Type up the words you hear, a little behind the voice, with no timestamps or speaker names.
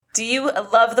Do you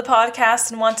love the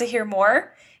podcast and want to hear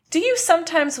more? Do you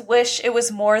sometimes wish it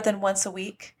was more than once a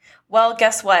week? Well,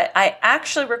 guess what? I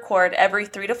actually record every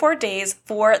 3 to 4 days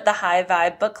for the High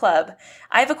Vibe Book Club.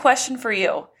 I have a question for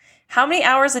you. How many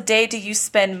hours a day do you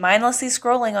spend mindlessly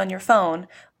scrolling on your phone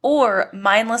or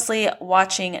mindlessly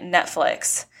watching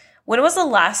Netflix? When was the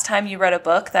last time you read a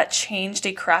book that changed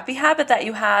a crappy habit that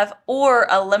you have or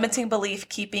a limiting belief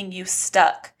keeping you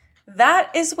stuck?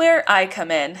 That is where I come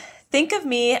in. Think of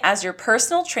me as your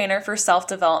personal trainer for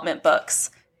self-development books.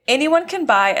 Anyone can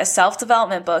buy a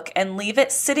self-development book and leave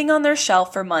it sitting on their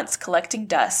shelf for months collecting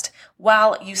dust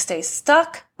while you stay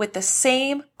stuck with the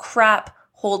same crap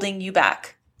holding you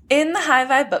back. In the High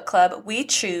Vibe Book Club, we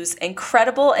choose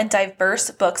incredible and diverse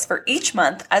books for each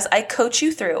month as I coach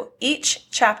you through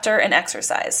each chapter and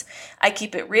exercise. I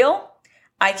keep it real,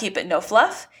 I keep it no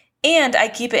fluff, and I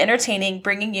keep it entertaining,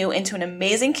 bringing you into an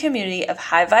amazing community of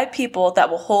high vibe people that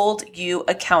will hold you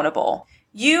accountable.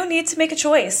 You need to make a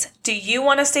choice. Do you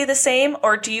want to stay the same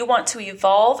or do you want to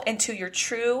evolve into your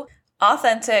true,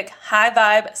 authentic, high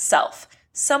vibe self?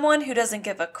 Someone who doesn't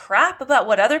give a crap about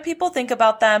what other people think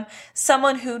about them.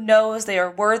 Someone who knows they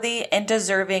are worthy and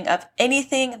deserving of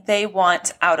anything they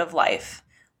want out of life.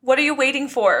 What are you waiting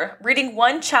for? Reading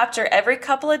one chapter every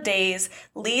couple of days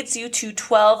leads you to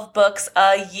 12 books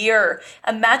a year.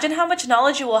 Imagine how much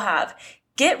knowledge you will have.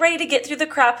 Get ready to get through the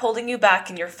crap holding you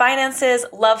back in your finances,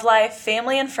 love life,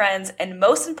 family and friends, and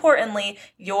most importantly,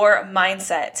 your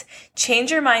mindset.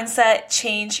 Change your mindset,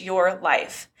 change your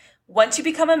life. Once you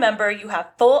become a member, you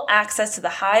have full access to the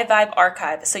High Vibe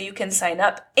archive, so you can sign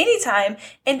up anytime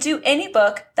and do any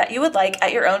book that you would like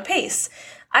at your own pace.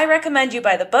 I recommend you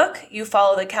buy the book, you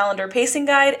follow the calendar pacing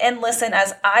guide, and listen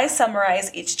as I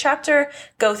summarize each chapter,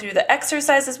 go through the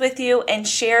exercises with you, and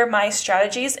share my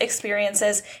strategies,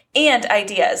 experiences, and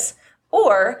ideas.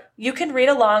 Or you can read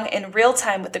along in real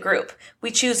time with the group.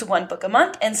 We choose one book a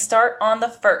month and start on the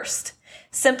 1st.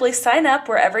 Simply sign up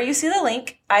wherever you see the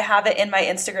link. I have it in my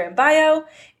Instagram bio,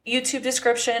 YouTube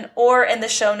description, or in the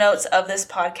show notes of this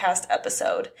podcast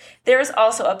episode. There is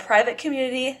also a private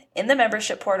community in the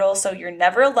membership portal, so you're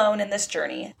never alone in this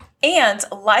journey. And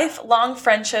lifelong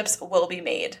friendships will be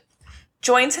made.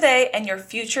 Join today and your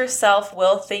future self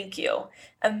will thank you.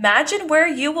 Imagine where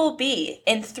you will be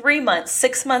in 3 months,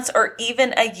 6 months, or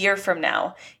even a year from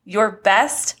now. Your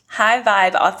best high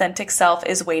vibe, authentic self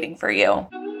is waiting for you.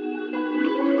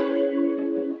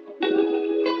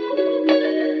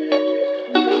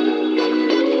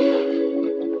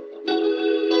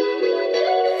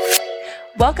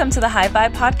 Welcome to the High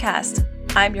Vibe Podcast.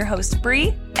 I'm your host,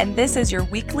 Bree, and this is your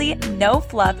weekly,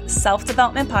 no-fluff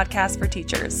self-development podcast for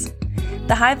teachers.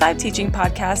 The High Vibe Teaching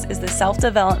Podcast is the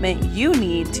self-development you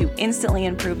need to instantly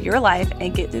improve your life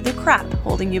and get through the crap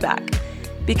holding you back.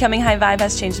 Becoming High Vibe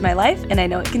has changed my life, and I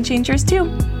know it can change yours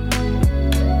too.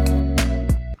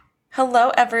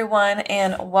 Hello, everyone,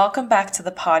 and welcome back to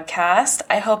the podcast.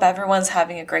 I hope everyone's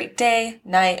having a great day,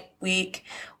 night, week,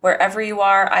 wherever you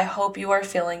are. I hope you are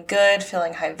feeling good,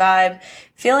 feeling high vibe,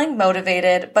 feeling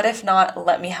motivated, but if not,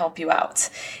 let me help you out.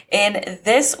 In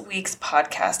this week's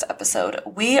podcast episode,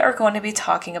 we are going to be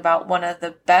talking about one of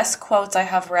the best quotes I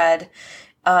have read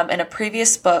in a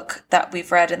previous book that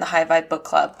we've read in the High Vibe Book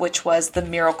Club, which was The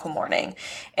Miracle Morning.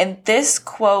 And this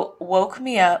quote woke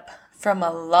me up from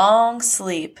a long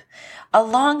sleep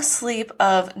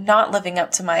of not living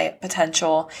up to my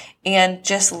potential and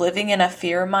just living in a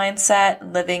fear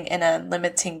mindset, living in a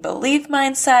limiting belief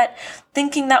mindset,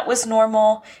 thinking that was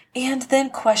normal, and then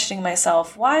questioning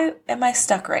myself, why am I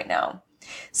stuck right now?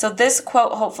 So this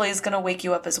quote hopefully is going to wake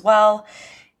you up as well,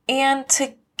 and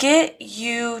to get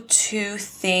you to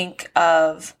think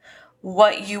of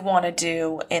what you want to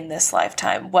do in this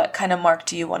lifetime. What kind of mark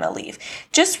do you want to leave?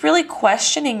 Just really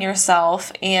questioning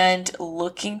yourself and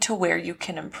looking to where you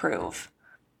can improve.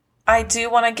 I do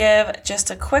want to give just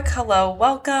a quick hello,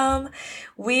 welcome.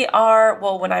 When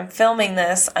I'm filming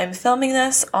this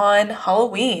on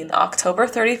Halloween, October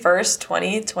 31st,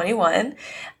 2021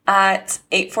 at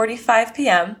 8:45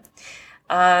 p.m.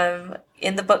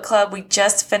 In the book club, we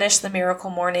just finished The Miracle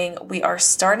Morning. We are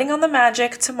starting on the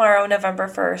Magic tomorrow, November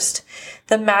 1st.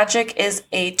 The Magic is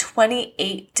a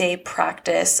 28-day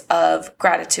practice of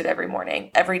gratitude every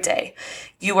morning, every day.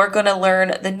 You are going to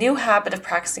learn the new habit of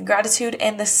practicing gratitude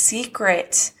and the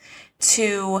secret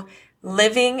to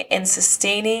living and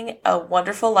sustaining a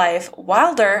wonderful life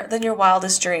wilder than your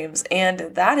wildest dreams. And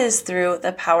that is through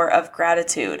the power of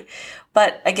gratitude.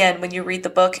 But again, when you read the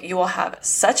book, you will have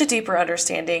such a deeper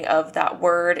understanding of that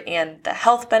word and the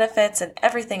health benefits and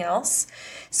everything else.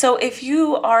 So if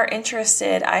you are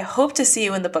interested, I hope to see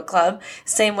you in the book club.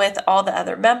 Same with all the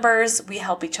other members. We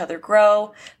help each other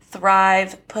grow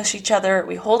thrive, push each other,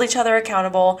 we hold each other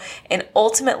accountable, and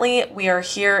ultimately we are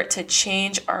here to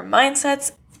change our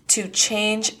mindsets, to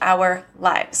change our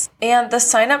lives. And the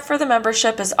sign up for the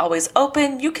membership is always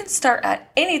open. You can start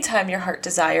at any time your heart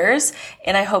desires,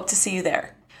 and I hope to see you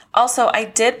there. Also, I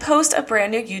did post a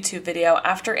brand new YouTube video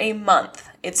after a month.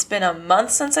 It's been a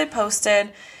month since I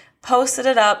posted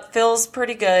it up, feels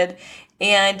pretty good.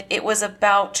 And it was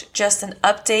about just an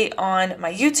update on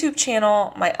my YouTube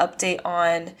channel, my update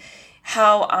on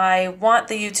how I want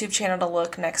the YouTube channel to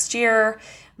look next year,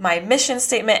 my mission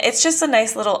statement. It's just a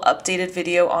nice little updated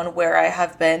video on where I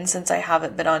have been since I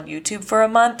haven't been on YouTube for a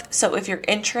month. So if you're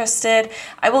interested,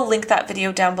 I will link that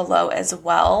video down below as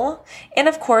well. And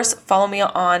of course, follow me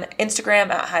on Instagram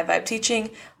at High Vibe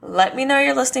Teaching. Let me know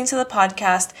you're listening to the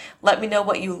podcast. Let me know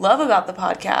what you love about the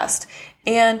podcast.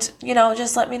 And,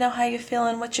 just let me know how you feel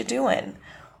and what you're doing.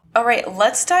 All right,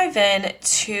 let's dive in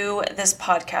to this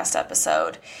podcast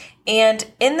episode.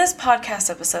 And in this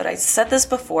podcast episode, I said this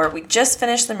before, we just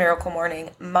finished the Miracle Morning.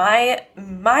 My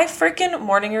freaking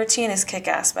morning routine is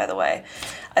kick-ass, by the way.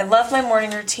 I love my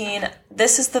morning routine.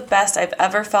 This is the best I've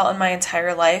ever felt in my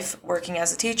entire life working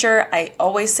as a teacher. I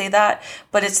always say that,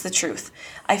 but it's the truth.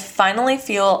 I finally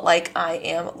feel like I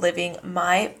am living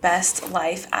my best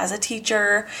life as a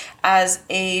teacher, as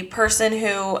a person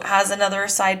who has another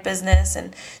side business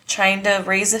and trying to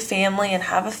raise a family and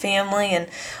have a family and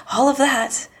all of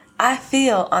that. I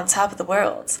feel on top of the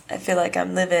world. I feel like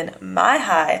I'm living my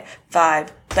high vibe,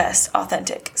 best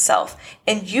authentic self.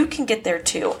 And you can get there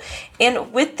too.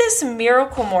 And with this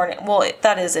Miracle Morning, well,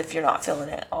 that is if you're not feeling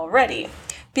it already.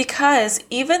 Because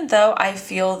even though I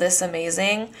feel this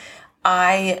amazing,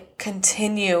 I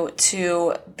continue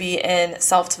to be in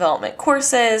self-development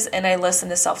courses and I listen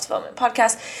to self-development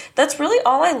podcasts. That's really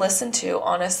all I listen to,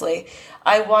 honestly.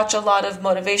 I watch a lot of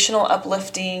motivational,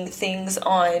 uplifting things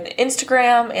on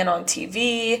Instagram and on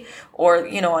TV or,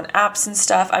 on apps and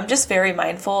stuff. I'm just very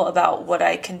mindful about what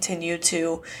I continue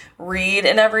to read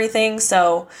and everything.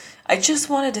 So I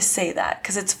just wanted to say that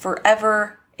because it's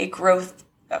forever a growth,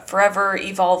 forever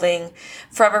evolving,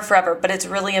 forever, but it's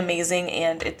really amazing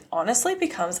and it honestly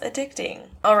becomes addicting.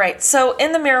 All right, so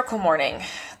in the Miracle Morning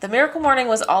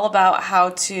was all about how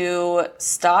to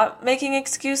stop making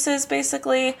excuses,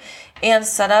 basically, and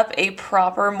set up a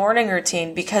proper morning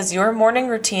routine because your morning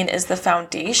routine is the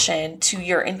foundation to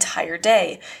your entire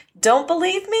day. Don't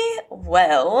believe me?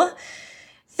 Well,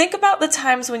 think about the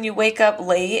times when you wake up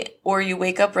late or you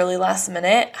wake up really last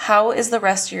minute. How is the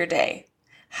rest of your day?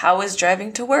 How is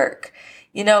driving to work?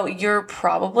 You're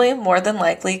probably more than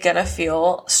likely going to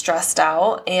feel stressed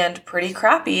out and pretty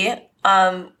crappy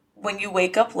when you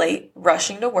wake up late,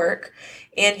 rushing to work,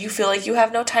 and you feel like you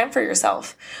have no time for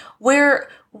yourself. Where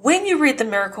when you read the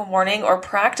Miracle Morning or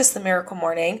practice the Miracle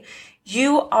Morning,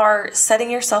 you are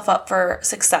setting yourself up for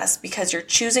success because you're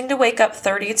choosing to wake up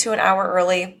 30 to an hour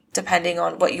early, depending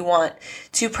on what you want,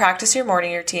 to practice your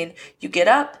morning routine. You get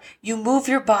up, you move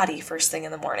your body first thing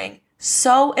in the morning.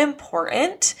 So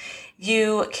important.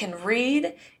 You can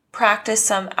read, practice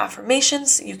some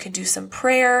affirmations. You can do some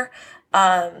prayer,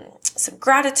 some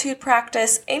gratitude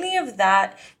practice, any of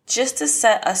that, just to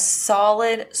set a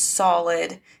solid,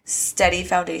 steady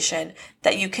foundation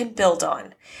that you can build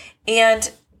on.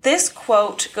 And this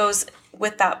quote goes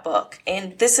with that book.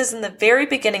 And this is in the very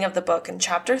beginning of the book in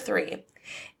chapter 3.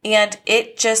 And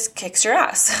it just kicks your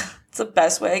ass. It's the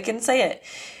best way I can say it.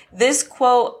 This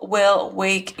quote will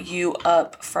wake you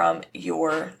up from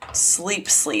your sleep,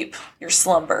 your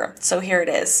slumber. So here it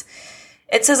is.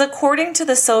 It says, according to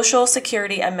the Social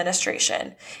Security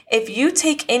Administration, if you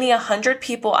take any 100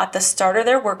 people at the start of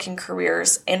their working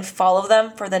careers and follow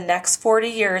them for the next 40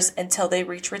 years until they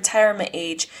reach retirement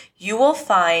age, you will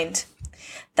find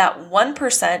that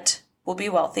 1% will be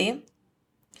wealthy,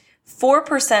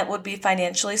 4% would be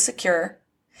financially secure,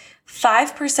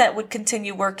 5% would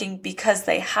continue working because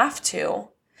they have to,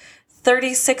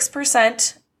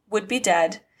 36% would be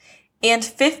dead, and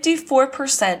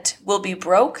 54% will be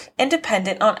broke and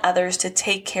dependent on others to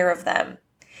take care of them,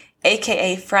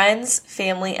 aka friends,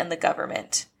 family, and the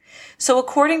government. So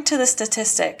according to the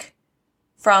statistic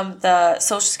from the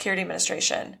Social Security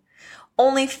Administration,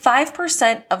 only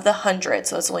 5% of the 100,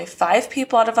 so it's only 5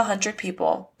 people out of 100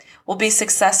 people, will be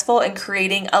successful in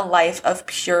creating a life of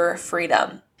pure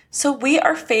freedom. So we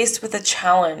are faced with a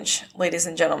challenge, ladies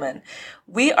and gentlemen.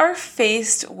 We are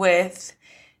faced with,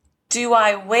 do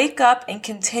I wake up and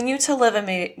continue to live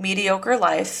a mediocre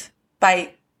life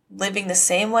by living the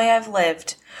same way I've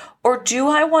lived? Or do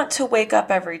I want to wake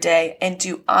up every day and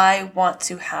do I want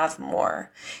to have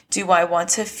more? Do I want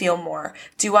to feel more?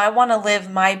 Do I want to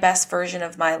live my best version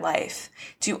of my life?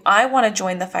 Do I want to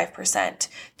join the 5%?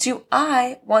 Do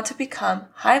I want to become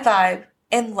high vibe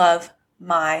and love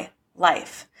my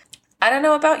life? I don't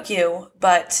know about you,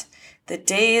 but the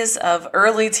days of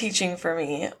early teaching for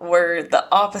me were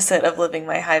the opposite of living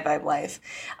my high vibe life.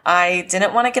 I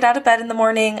didn't want to get out of bed in the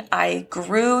morning. I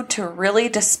grew to really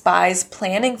despise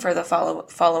planning for the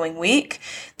following week.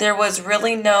 There was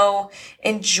really no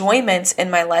enjoyment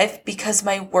in my life because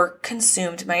my work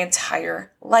consumed my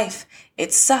entire life.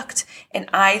 It sucked, and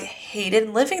I hated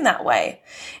living that way.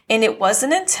 And it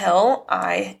wasn't until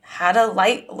I had a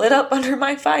light lit up under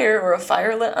my fire, or a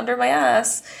fire lit under my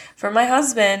ass, from my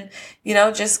husband,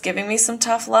 just giving me some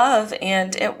tough love,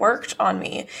 and it worked on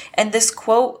me. And this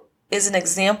quote is an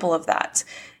example of that.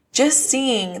 Just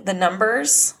seeing the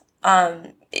numbers,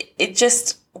 it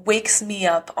just wakes me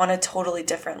up on a totally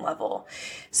different level.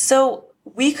 So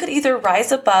we could either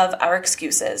rise above our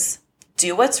excuses,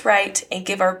 do what's right, and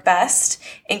give our best,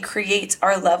 and create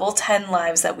our level 10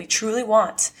 lives that we truly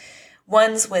want.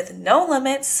 Ones with no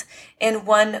limits, and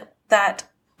one that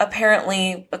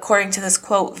apparently, according to this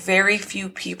quote, very few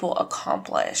people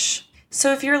accomplish.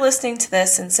 So if you're listening to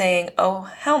this and saying, oh,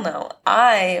 hell no,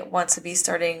 I want to be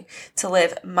starting to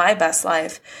live my best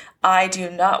life. I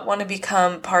do not want to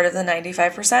become part of the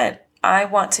 95%. I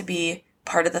want to be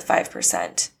part of the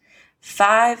 5%.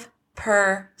 5%.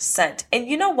 And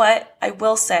you know what? I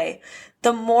will say,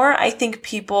 the more I think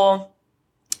people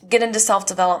get into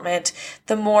self-development,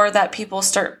 the more that people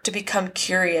start to become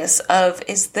curious of,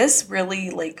 is this really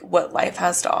like what life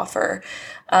has to offer?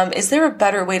 Is there a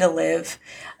better way to live?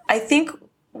 I think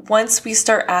once we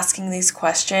start asking these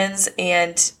questions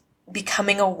and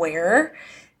becoming aware,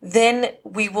 then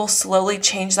we will slowly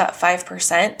change that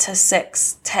 5% to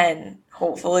 6, 10,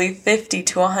 hopefully 50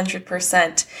 to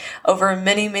 100% over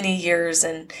many, many years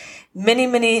and many,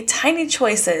 many tiny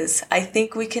choices. I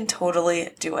think we can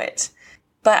totally do it.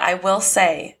 But I will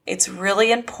say it's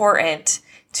really important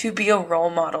to be a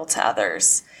role model to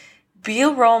others. Be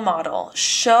a role model.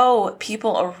 Show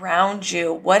people around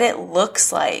you what it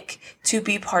looks like to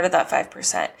be part of that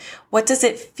 5%. What does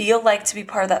it feel like to be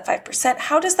part of that 5%?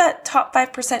 How does that top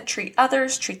 5% treat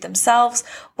others, treat themselves?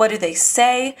 What do they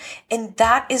say? And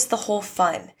that is the whole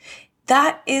fun.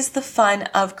 That is the fun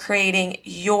of creating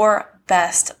your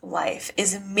best life,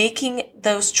 is making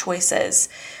those choices.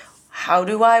 How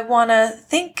do I want to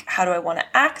think? How do I want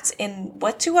to act? And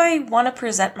what do I want to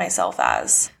present myself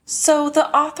as? So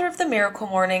the author of The Miracle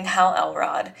Morning, Hal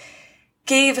Elrod,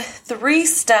 gave 3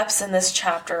 steps in this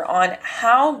chapter on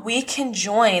how we can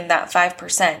join that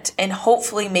 5% and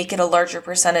hopefully make it a larger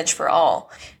percentage for all.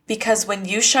 Because when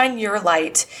you shine your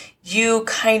light, you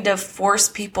kind of force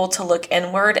people to look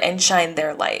inward and shine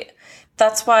their light.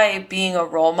 That's why being a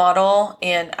role model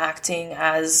and acting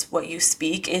as what you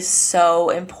speak is so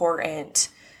important.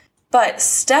 But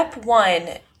step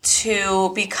 1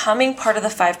 to becoming part of the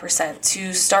 5%,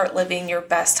 to start living your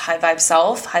best high vibe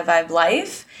self, high vibe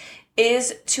life,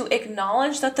 is to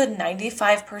acknowledge that the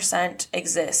 95%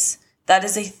 exists. That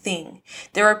is a thing.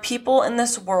 There are people in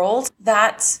this world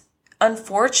that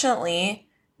unfortunately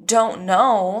don't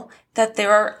know that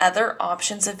there are other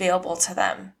options available to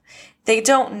them. They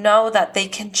don't know that they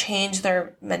can change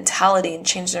their mentality and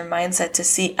change their mindset to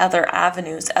see other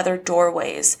avenues, other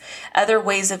doorways, other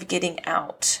ways of getting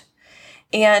out.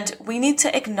 And we need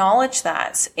to acknowledge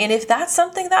that. And if that's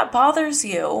something that bothers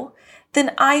you,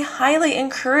 then I highly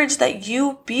encourage that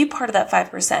you be part of that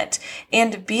 5%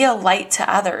 and be a light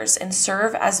to others and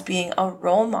serve as being a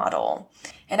role model.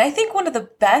 And I think one of the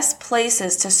best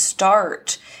places to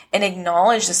start and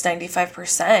acknowledge this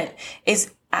 95%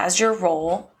 is as your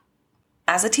role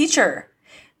as a teacher.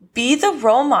 Be the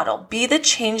role model. Be the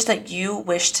change that you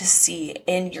wish to see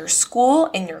in your school,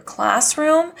 in your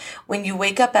classroom. When you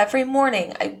wake up every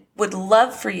morning, I would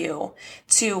love for you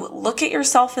to look at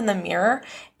yourself in the mirror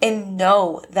and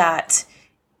know that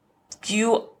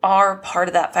you are part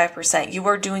of that 5%. You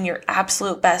are doing your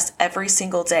absolute best every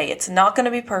single day. It's not going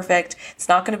to be perfect. It's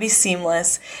not going to be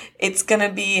seamless. It's going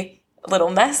to be a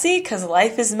little messy because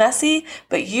life is messy,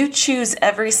 but you choose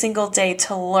every single day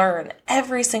to learn,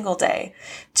 every single day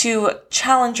to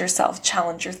challenge yourself,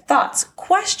 challenge your thoughts,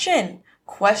 questioning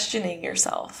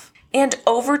yourself. And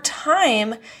over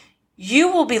time,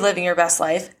 you will be living your best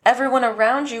life. Everyone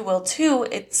around you will too.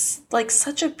 It's like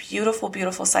such a beautiful,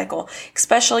 beautiful cycle,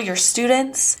 especially your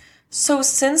students. So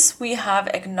since we have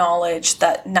acknowledged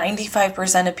that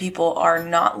 95% of people are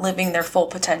not living their full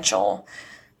potential,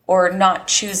 or not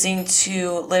choosing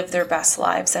to live their best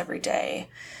lives every day,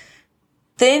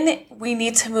 Then we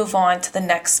need to move on to the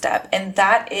next step, and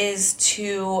that is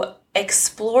to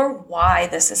explore why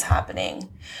this is happening.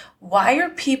 Why are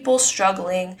people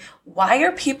struggling? Why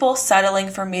are people settling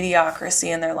for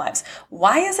mediocrity in their lives?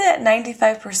 Why is it at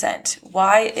 95%?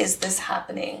 Why is this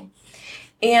happening?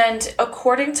 And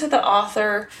according to the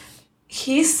author,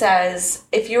 he says,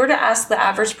 if you were to ask the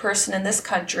average person in this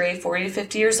country, 40 to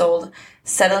 50 years old,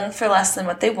 settling for less than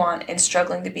what they want and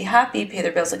struggling to be happy, pay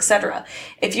their bills, etc.,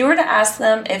 if you were to ask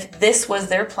them if this was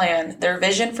their plan, their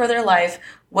vision for their life,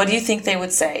 what do you think they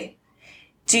would say?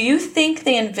 Do you think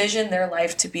they envision their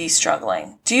life to be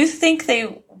struggling? Do you think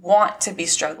they want to be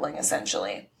struggling,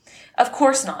 essentially? Of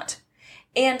course not.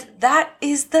 And that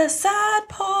is the sad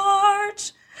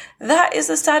part. That is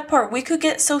the sad part. We could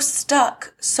get so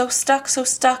stuck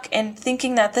in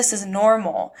thinking that this is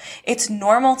normal. It's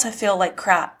normal to feel like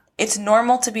crap. It's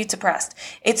normal to be depressed.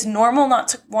 It's normal not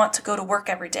to want to go to work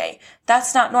every day.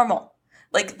 That's not normal.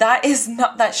 Like,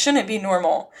 that shouldn't be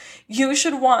normal. You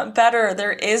should want better.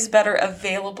 There is better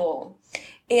available.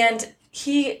 And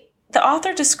the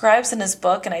author describes in his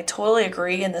book, and I totally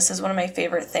agree, and this is one of my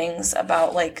favorite things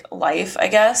about like life, I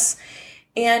guess.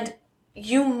 And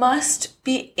you must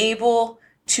be able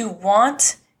to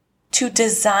want to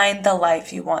design the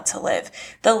life you want to live.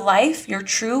 The life, your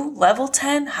true level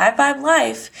 10 high vibe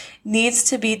life, needs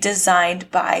to be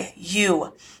designed by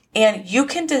you. And you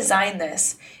can design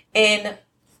this in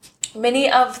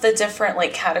many of the different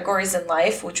like categories in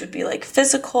life, which would be like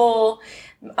physical,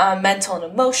 mental and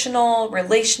emotional,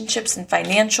 relationships and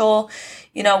financial,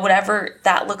 whatever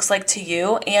that looks like to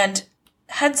you. And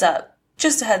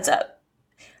just a heads up,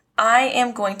 I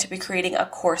am going to be creating a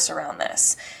course around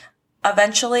this.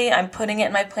 Eventually, I'm putting it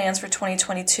in my plans for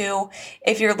 2022.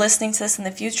 If you're listening to this in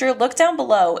the future, look down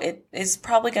below. It is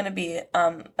probably going to be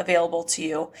available to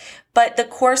you. But the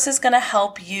course is going to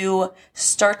help you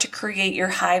start to create your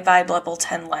high vibe level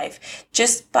 10 life.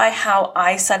 Just by how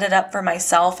I set it up for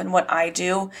myself and what I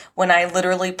do when I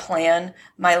literally plan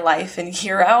my life and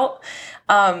year out.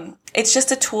 It's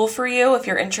just a tool for you. If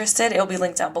you're interested, it'll be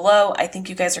linked down below. I think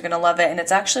you guys are going to love it. And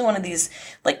it's actually one of these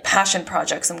like passion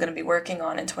projects I'm going to be working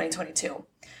on in 2022.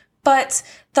 But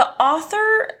the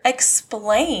author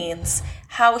explains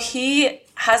how he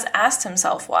has asked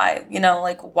himself why,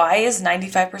 why is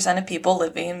 95% of people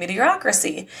living in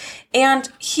mediocrity? And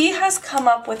he has come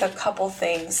up with a couple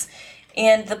things,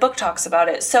 and the book talks about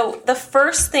it. So the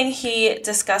first thing he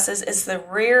discusses is the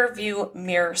rear view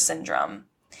mirror syndrome.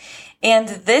 And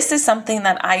this is something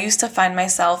that I used to find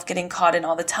myself getting caught in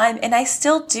all the time, and I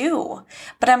still do,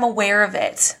 but I'm aware of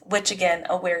it, which again,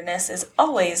 awareness is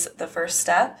always the first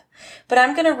step. But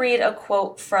I'm going to read a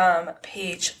quote from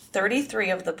page 33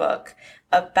 of the book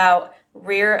about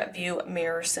rear view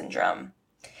mirror syndrome.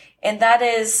 And that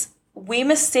is, we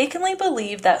mistakenly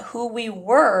believe that who we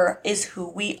were is who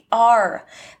we are,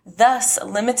 thus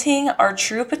limiting our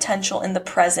true potential in the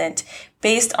present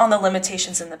based on the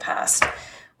limitations in the past.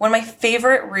 One of my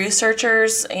favorite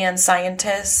researchers and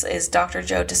scientists is Dr.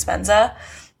 Joe Dispenza.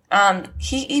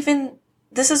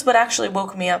 This is what actually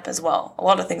woke me up as well. A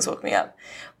lot of things woke me up.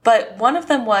 But one of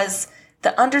them was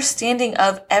the understanding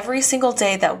of every single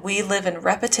day that we live in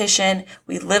repetition,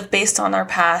 we live based on our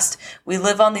past, we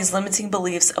live on these limiting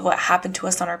beliefs of what happened to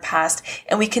us on our past,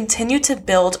 and we continue to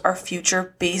build our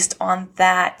future based on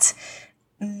that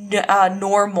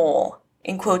normal,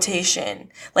 in quotation.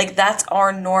 Like, that's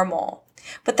our normal.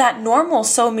 But that normal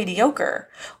is so mediocre.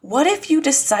 What if you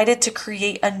decided to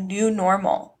create a new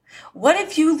normal? What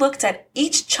if you looked at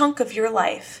each chunk of your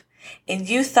life and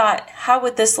you thought, how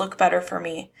would this look better for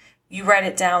me? You write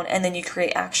it down and then you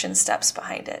create action steps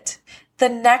behind it. The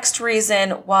next reason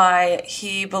why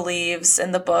he believes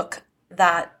in the book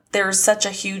that there's such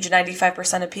a huge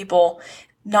 95% of people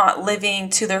not living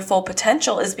to their full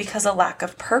potential is because of lack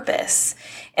of purpose.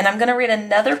 And I'm going to read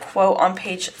another quote on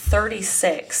page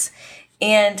 36.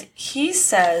 And he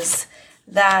says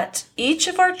that each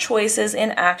of our choices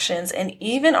and actions and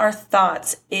even our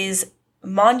thoughts is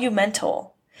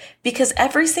monumental because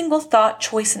every single thought,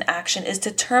 choice, and action is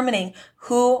determining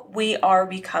who we are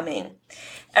becoming.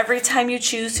 Every time you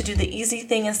choose to do the easy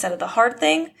thing instead of the hard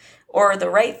thing or the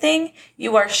right thing,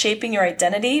 you are shaping your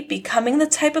identity, becoming the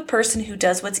type of person who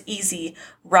does what's easy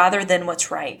rather than what's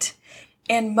right.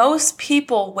 And most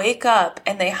people wake up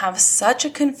and they have such a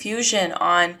confusion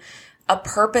on a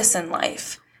purpose in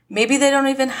life. Maybe they don't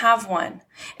even have one.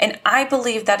 And I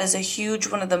believe that is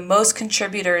one of the most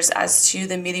contributors as to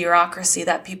the mediocrity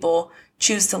that people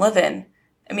choose to live in.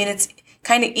 I mean, it's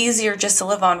kind of easier just to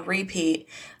live on repeat.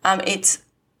 It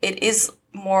is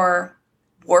more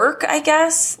work, I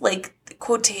guess, like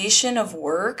quotation of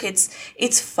work.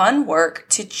 It's fun work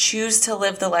to choose to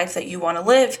live the life that you want to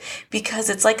live because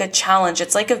it's like a challenge.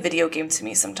 It's like a video game to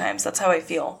me sometimes. That's how I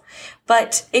feel.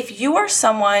 But if you are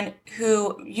someone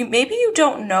who maybe you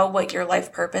don't know what your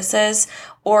life purpose is,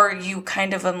 or you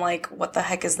kind of am like, what the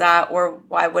heck is that? Or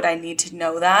why would I need to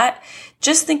know that?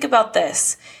 Just think about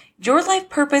this. Your life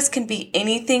purpose can be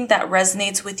anything that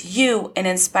resonates with you and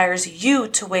inspires you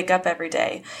to wake up every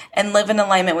day and live in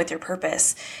alignment with your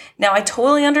purpose. Now, I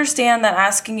totally understand that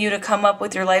asking you to come up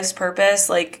with your life's purpose,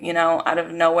 like, out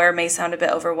of nowhere may sound a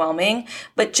bit overwhelming,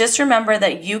 but just remember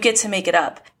that you get to make it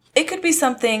up. It could be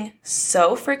something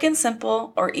so freaking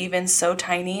simple or even so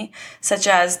tiny, such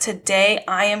as today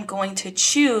I am going to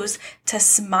choose to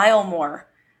smile more.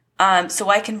 So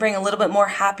I can bring a little bit more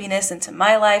happiness into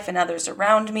my life and others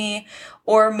around me.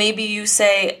 Or maybe you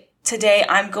say, today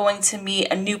I'm going to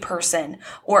meet a new person,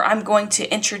 or I'm going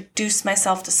to introduce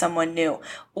myself to someone new,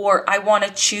 or I want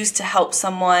to choose to help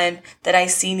someone that I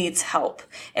see needs help,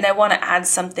 and I want to add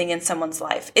something in someone's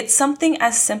life. It's something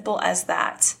as simple as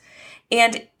that.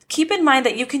 And keep in mind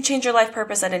that you can change your life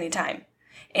purpose at any time.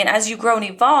 And as you grow and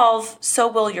evolve, so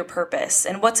will your purpose.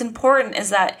 And what's important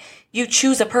is that you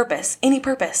choose a purpose, any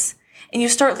purpose, and you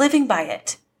start living by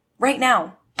it right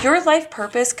now. Your life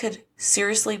purpose could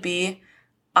seriously be,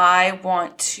 I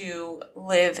want to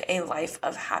live a life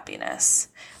of happiness.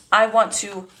 I want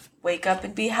to wake up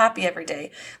and be happy every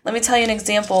day. Let me tell you an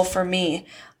example for me.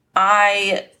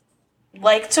 I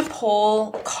like to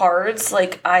pull cards,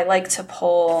 like I like to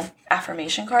pull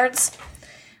affirmation cards.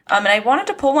 And I wanted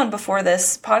to pull one before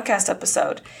this podcast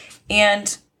episode.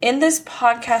 And in this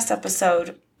podcast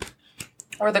episode,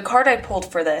 or the card I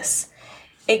pulled for this,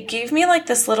 it gave me like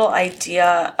this little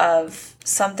idea of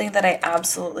something that I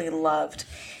absolutely loved.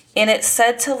 And it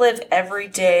said to live every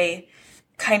day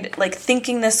kind of like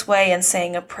thinking this way and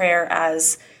saying a prayer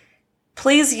as,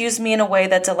 please use me in a way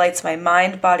that delights my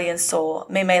mind, body, and soul.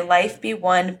 May my life be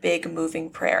one big moving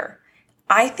prayer.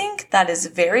 I think that is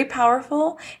very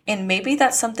powerful, and maybe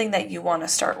that's something that you want to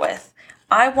start with.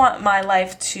 I want my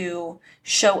life to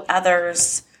show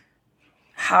others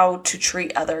how to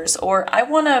treat others, or I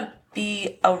want to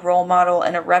be a role model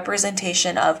and a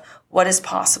representation of what is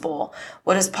possible.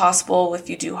 What is possible if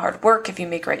you do hard work, if you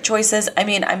make right choices. I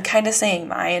mean, I'm kind of saying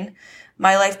mine.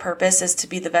 My life purpose is to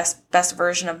be the best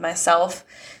version of myself,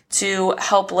 to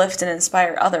help lift and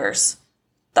inspire others.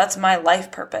 That's my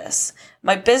life purpose.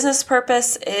 My business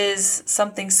purpose is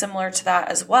something similar to that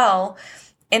as well.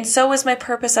 And so is my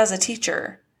purpose as a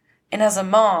teacher and as a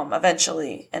mom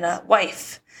eventually and a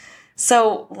wife.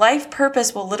 So life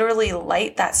purpose will literally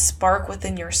light that spark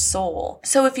within your soul.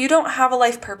 So if you don't have a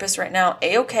life purpose right now,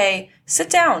 A-okay, sit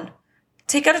down,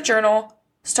 take out a journal,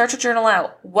 start to journal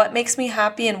out. What makes me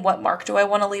happy and what mark do I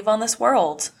want to leave on this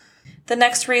world? The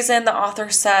next reason the author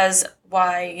says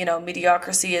why,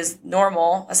 mediocrity is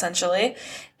normal, essentially,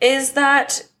 is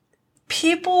that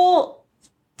people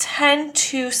tend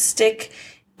to stick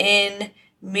in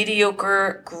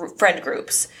mediocre friend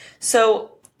groups.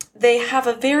 So they have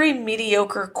a very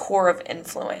mediocre core of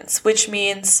influence, which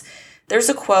means there's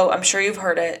a quote, I'm sure you've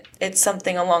heard it. It's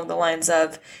something along the lines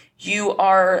of, you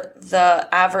are the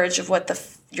average of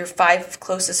what your 5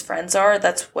 closest friends are.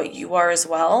 That's what you are as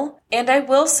well. And I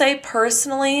will say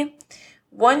personally,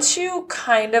 once you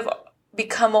kind of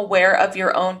become aware of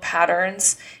your own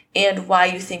patterns and why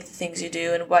you think the things you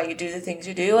do and why you do the things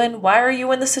you do and why are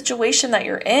you in the situation that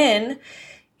you're in,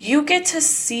 you get to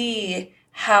see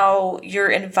how your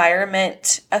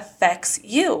environment affects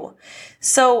you.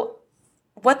 So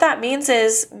what that means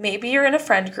is maybe you're in a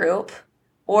friend group,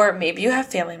 or maybe you have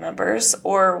family members,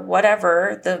 or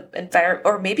whatever the environment,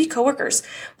 or maybe coworkers,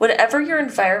 whatever your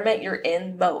environment you're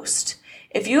in most.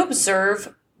 If you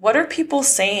observe, what are people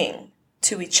saying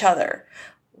to each other?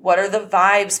 What are the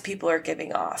vibes people are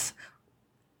giving off?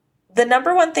 The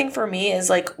number one thing for me is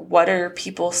like, what are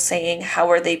people saying? How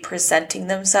are they presenting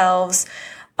themselves?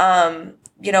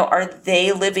 Are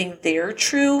they living their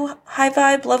true high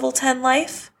vibe level 10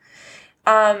 life?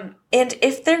 And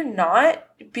if they're not,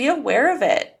 be aware of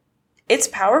it. It's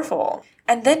powerful.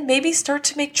 And then maybe start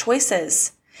to make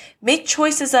choices. Make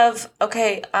choices of,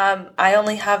 okay, I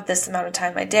only have this amount of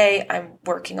time a day. I'm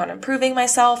working on improving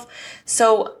myself.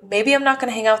 So maybe I'm not going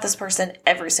to hang out with this person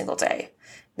every single day.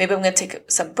 Maybe I'm going to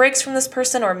take some breaks from this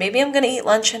person, or maybe I'm going to eat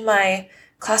lunch in my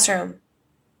classroom.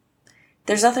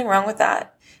 There's nothing wrong with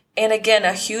that. And again,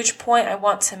 a huge point I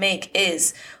want to make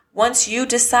is Once you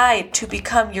decide to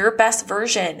become your best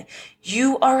version,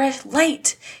 you are a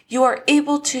light. You are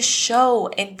able to show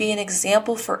and be an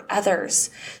example for others.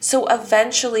 So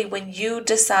eventually when you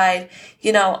decide,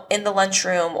 in the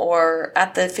lunchroom or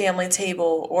at the family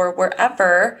table or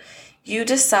wherever, you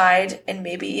decide and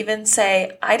maybe even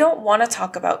say, I don't want to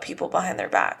talk about people behind their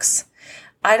backs.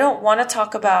 I don't want to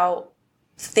talk about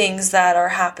things that are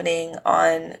happening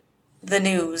on the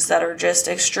news that are just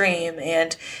extreme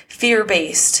and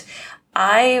fear-based.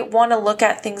 I want to look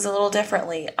at things a little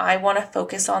differently. I want to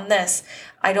focus on this.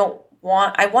 I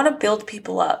want to build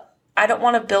people up. I don't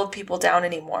want to build people down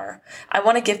anymore. I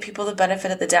want to give people the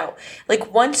benefit of the doubt.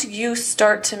 Like once you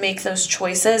start to make those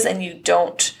choices and you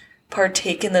don't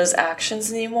partake in those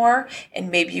actions anymore, and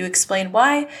maybe you explain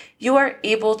why, you are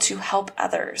able to help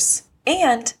others.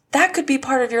 And that could be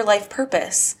part of your life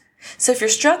purpose. So if you're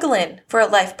struggling for a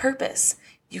life purpose,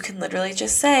 you can literally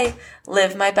just say,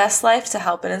 live my best life to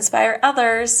help and inspire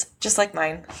others, just like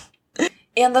mine.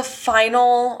 And the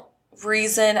final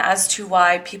reason as to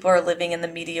why people are living in the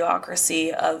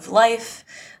mediocrity of life,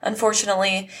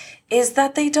 unfortunately, is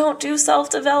that they don't do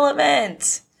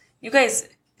self-development. You guys,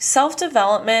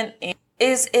 self-development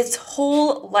is its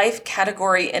whole life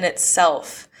category in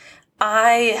itself.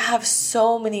 I have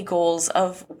so many goals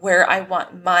of where I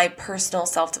want my personal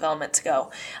self-development to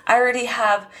go. I already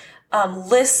have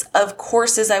lists of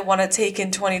courses I want to take in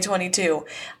 2022.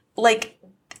 Like,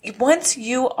 once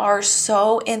you are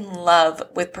so in love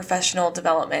with professional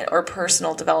development or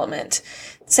personal development,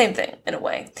 same thing in a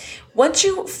way. Once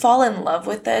you fall in love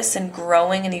with this and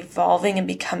growing and evolving and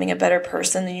becoming a better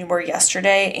person than you were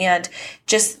yesterday and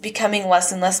just becoming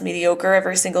less and less mediocre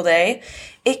every single day,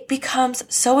 it becomes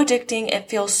so addicting. It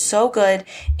feels so good.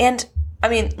 And I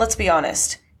mean, let's be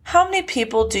honest. How many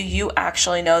people do you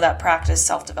actually know that practice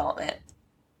self-development?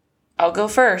 I'll go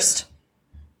first.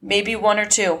 Maybe one or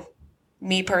two.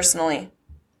 Me personally.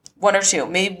 One or two.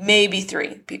 Maybe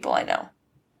three people I know.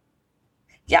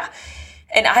 Yeah.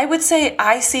 And I would say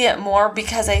I see it more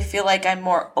because I feel like I'm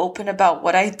more open about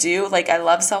what I do. Like I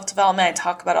love self-development. I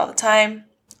talk about it all the time.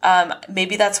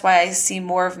 Maybe that's why I see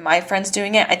more of my friends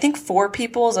doing it. I think 4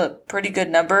 people is a pretty good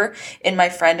number in my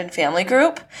friend and family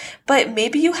group, but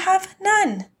maybe you have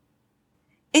none.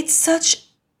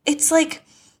 It's like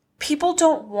people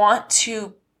don't want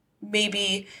to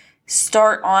maybe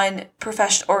start on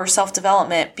professional or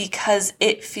self-development because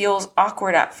it feels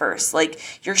awkward at first. Like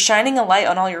you're shining a light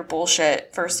on all your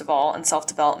bullshit, first of all, in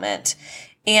self-development,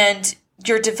 and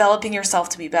you're developing yourself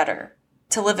to be better,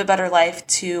 to live a better life,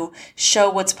 to show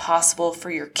what's possible for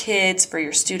your kids, for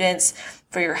your students,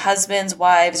 for your husbands,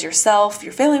 wives, yourself,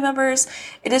 your family members.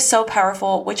 It is so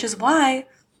powerful, which is why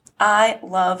I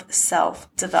love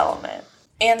self-development.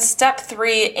 And step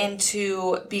 3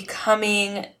 into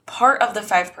becoming part of the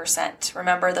 5%.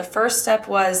 Remember, the first step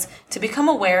was to become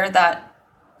aware that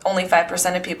only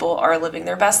 5% of people are living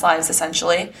their best lives,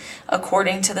 essentially,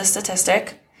 according to the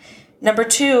statistic. Number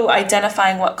 2,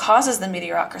 identifying what causes the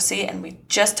mediocrity, and we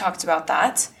just talked about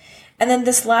that. And then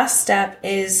this last step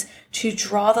is to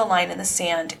draw the line in the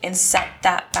sand and set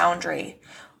that boundary.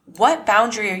 What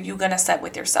boundary are you going to set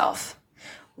with yourself?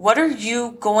 What are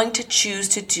you going to choose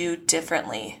to do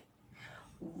differently?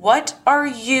 What are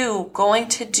you going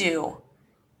to do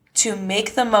to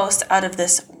make the most out of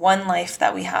this one life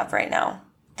that we have right now?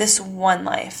 This one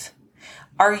life.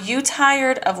 Are you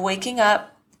tired of waking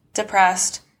up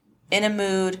depressed, in a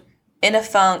mood, in a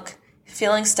funk,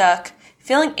 feeling stuck,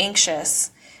 feeling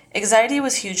anxious? Anxiety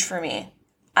was huge for me.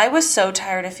 I was so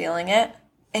tired of feeling it,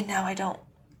 and now I don't.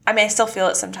 I mean, I still feel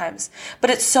it sometimes, but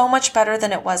it's so much better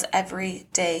than it was every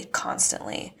day,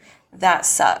 constantly. That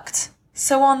sucked.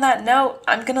 So on that note,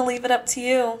 I'm going to leave it up to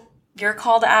you. Your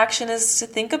call to action is to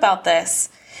think about this.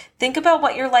 Think about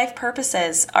what your life purpose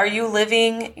is. Are you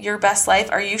living your best life?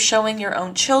 Are you showing your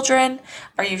own children?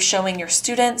 Are you showing your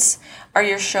students? Are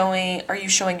you showing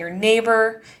your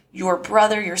neighbor, your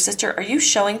brother, your sister? Are you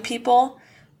showing people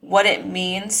what it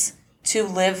means to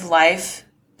live life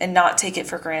and not take it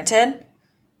for granted?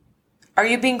 Are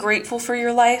you being grateful for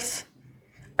your life?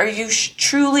 Are you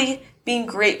truly being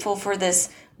grateful for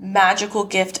this magical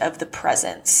gift of the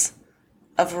presence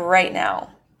of right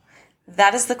now?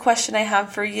 That is the question I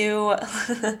have for you.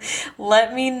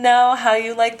 Let me know how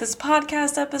you like this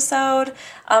podcast episode.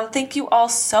 Thank you all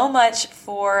so much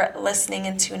for listening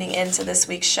and tuning into this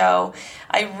week's show.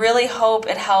 I really hope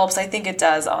it helps. I think it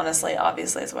does, honestly.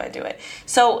 Obviously, that's why I do it.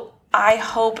 So I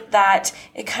hope that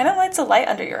it kind of lights a light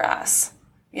under your ass.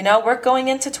 You know, we're going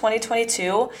into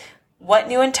 2022. What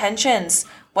new intentions?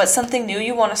 What's something new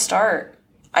you want to start?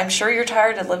 I'm sure you're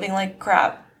tired of living like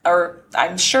crap. Or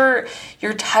I'm sure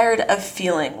you're tired of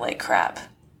feeling like crap.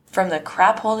 from the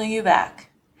crap holding you back.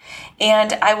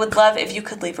 And I would love if you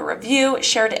could leave a review,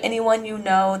 share to anyone you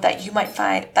know that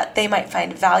they might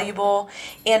find valuable,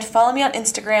 and follow me on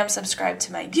Instagram, subscribe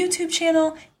to my YouTube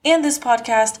channel and this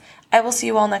podcast. I will see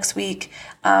you all next week.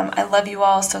 I love you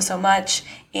all so much,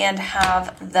 and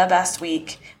have the best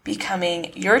week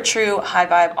becoming your true high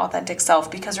vibe, authentic self.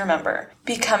 Because remember,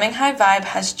 becoming high vibe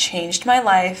has changed my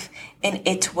life, and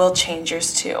it will change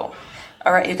yours too.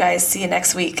 All right, you guys, see you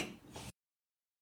next week.